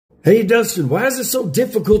Hey Dustin, why is it so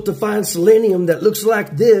difficult to find selenium that looks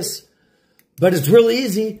like this, but it's real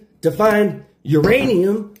easy to find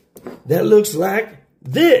uranium that looks like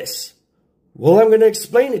this? Well, I'm going to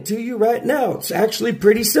explain it to you right now. It's actually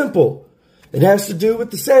pretty simple. It has to do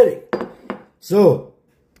with the setting. So,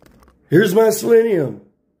 here's my selenium.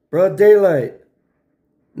 Broad daylight.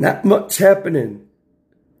 Not much happening.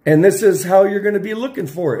 And this is how you're going to be looking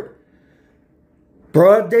for it.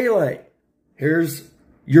 Broad daylight. Here's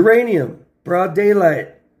uranium. Broad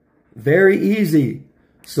daylight. Very easy.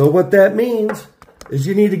 So what that means is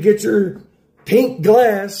you need to get your pink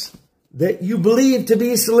glass that you believe to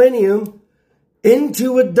be selenium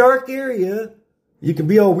into a dark area. You can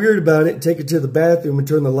be all weird about it and take it to the bathroom and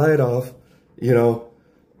turn the light off, you know,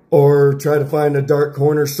 or try to find a dark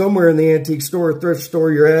corner somewhere in the antique store or thrift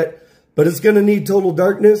store you're at. But it's going to need total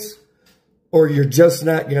darkness or you're just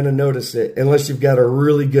not going to notice it unless you've got a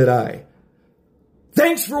really good eye.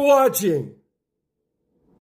 Thanks for watching.